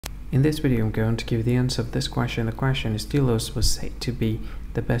In this video, I'm going to give the answer of this question. The question is, Delos was said to be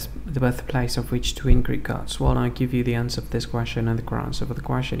the birthplace of which twin Greek gods? Well, I'll give you the answer of this question, and the answer for the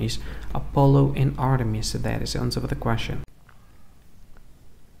question is Apollo and Artemis. So that is the answer for the question.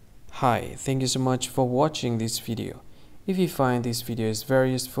 Hi, thank you so much for watching this video. If you find this video is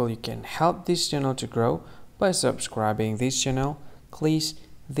very useful, you can help this channel to grow by subscribing this channel. Click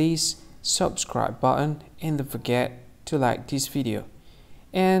this subscribe button and don't forget to like this video.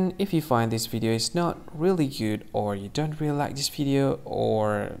 And if you find this video is not really good, or you don't really like this video,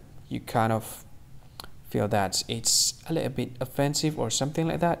 or you kind of feel that it's a little bit offensive or something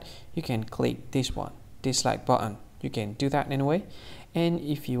like that, you can click this one, dislike button. You can do that anyway. And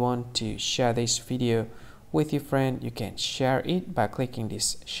if you want to share this video with your friend, you can share it by clicking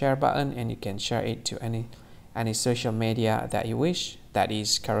this share button, and you can share it to any social media that you wish that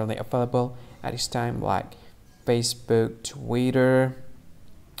is currently available at this time, like Facebook, Twitter,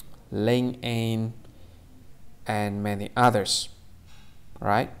 LinkedIn, and many others,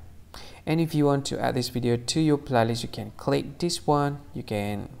 right? And if you want to add this video to your playlist, you can click this one. You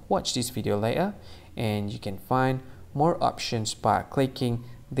can watch this video later, and you can find more options by clicking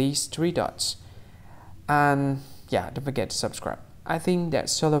these three dots. And yeah, don't forget to subscribe. I think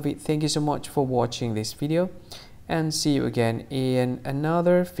that's all of it. Thank you so much for watching this video, and see you again in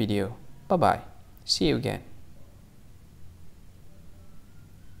another video. Bye bye. See you again.